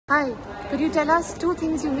Hi, could you tell us two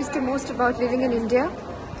things you miss the most about living in India?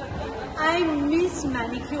 I miss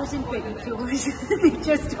manicures and pedicures. They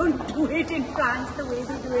just don't do it in France the way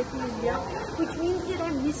they do it in India, which means that I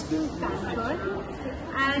miss being pampered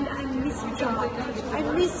and I miss job. I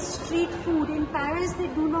miss street food. In Paris, they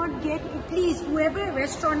do not get, please, whoever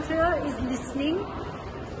restaurateur is listening,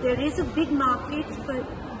 there is a big market for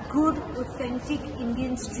good, authentic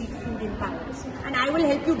Indian street food in Paris, and I will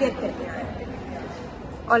help you get there.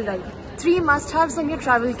 Alright, three must-haves in your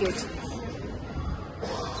travel kit.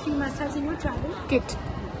 Three must-haves in your travel Kit.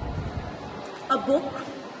 A book,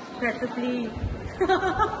 preferably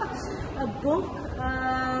a book,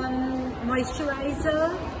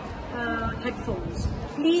 moisturizer, headphones.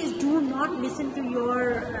 Please do not listen to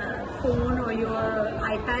your phone or your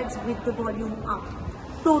iPads with the volume up.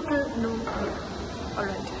 Total no.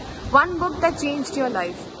 Alright. One book that changed your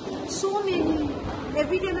life. So many.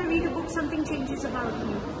 Every time I read a book, something changes about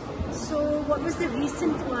me. So, what was the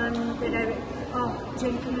recent one that I read? Oh,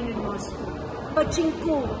 Gentleman in Moscow.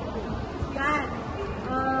 Pachinko.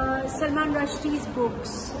 That. Salman Rushdie's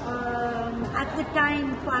books. At the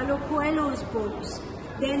time, Paulo Coelho's books.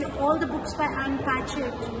 Then all the books by Anne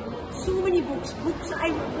Patchett. So many books.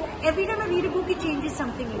 Every time I read a book, it changes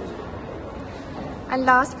something in me. And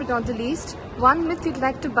last but not the least, one myth you'd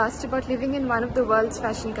like to bust about living in one of the world's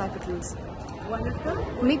fashion capitals. One of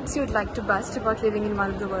the myths you'd like to bust about living in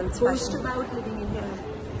one of the world's fashion. About living in here.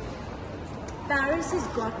 Paris has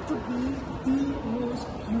got to be the most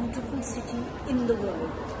beautiful city in the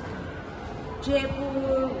world.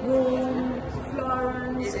 Jaipur, Rome,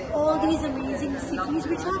 Florence, all these amazing cities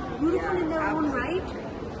which are beautiful in their own right,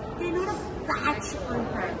 they're not a patch on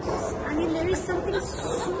Paris. I mean, there is something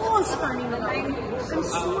so stunning about it. And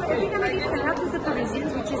so every time I get fed up with the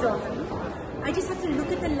Parisians, which is often, I just have to look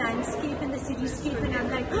at the landscape and the cityscape and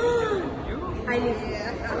I'm like, I live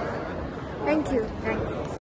here. Thank you. Thank you.